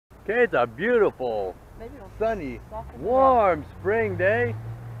Okay, it's a beautiful, sunny, warm spring day,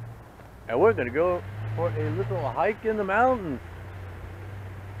 and we're going to go for a little hike in the mountains.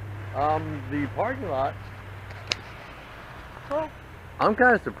 The parking lot, Well, I'm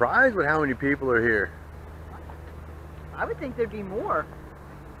kind of surprised with how many people are here. I would think there'd be more.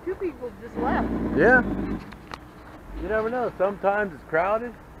 2 people just left. Yeah, you never know. Sometimes it's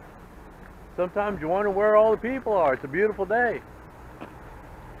crowded. Sometimes you wonder where all the people are. It's a beautiful day.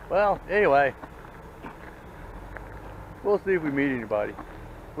 Well, anyway, we'll see if we meet anybody.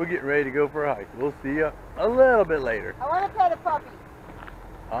 We're getting ready to go for a hike. We'll see you a little bit later. I want to pet a puppy.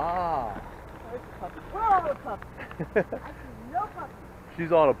 Ah. Where's the puppy? Where are the puppies? I see no puppies.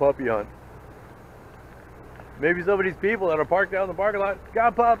 She's on a puppy hunt. Maybe some of these people that are parked out in the parking lot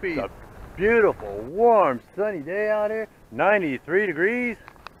got puppies. It's a beautiful, warm, sunny day out here. 93 degrees.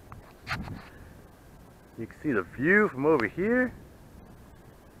 You can see the view from over here.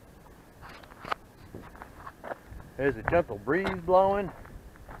 There's a gentle breeze blowing.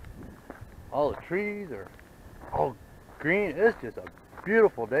 All the trees are all green. It's just a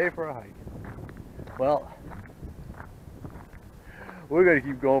beautiful day for a hike. Well, we're going to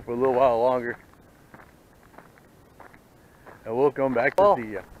keep going for a little while longer. And we'll come back to see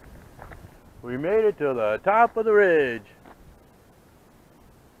you. We made it to the top of the ridge.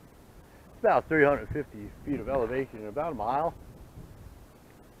 It's about 350 feet of elevation in about a mile.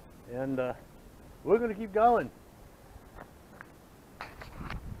 And we're going to keep going.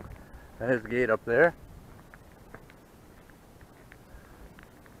 There's the gate up there.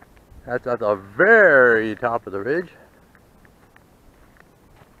 That's at the very top of the ridge.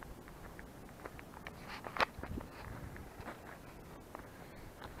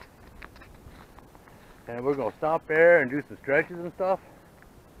 And we're going to stop there and do some stretches and stuff.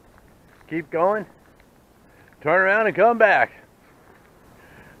 Keep going. Turn around and come back.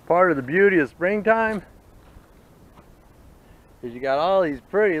 Part of the beauty of springtime is you got all these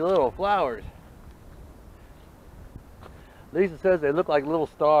pretty little flowers. Lisa says they look like little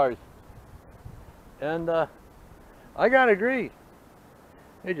stars. And I gotta agree.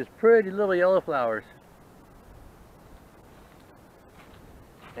 They're just pretty little yellow flowers.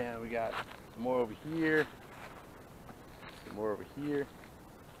 And we got some more over here. Some more over here.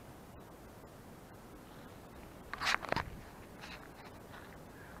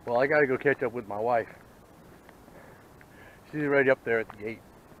 Well, I gotta go catch up with my wife. She's right up there at the gate.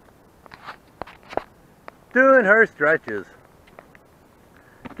 Doing her stretches.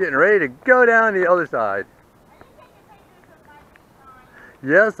 Getting ready to go down the other side.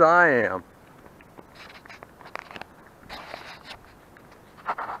 Yes, I am.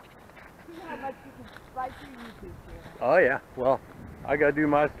 Oh yeah, well, I gotta do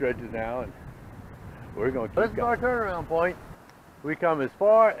my stretches now, and we're gonna keep going. This is our turnaround point. We come as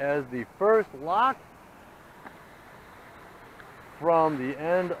far as the first lock from the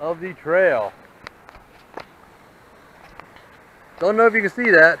end of the trail. Don't know if you can see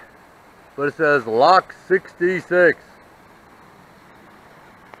that, but it says Lock 66.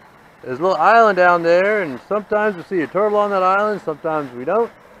 There's a little island down there, and sometimes we see a turtle on that island, sometimes we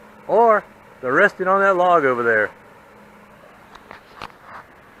don't, or they're resting on that log over there.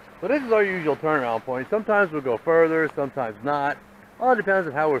 So this is our usual turnaround point. Sometimes we'll go further, sometimes not. All depends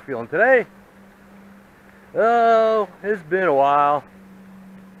on how we're feeling today. Oh, it's been a while.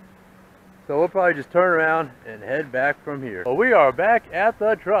 So we'll probably just turn around and head back from here. Well, we are back at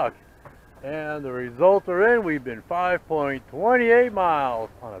the truck, and the results are in. We've been 5.28 miles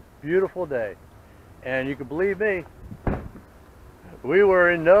on a beautiful day. And you can believe me, we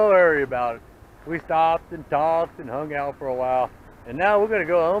were in no hurry about it. We stopped and talked and hung out for a while. And now we're going to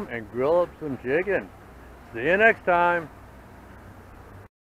go home and grill up some chicken. See you next time.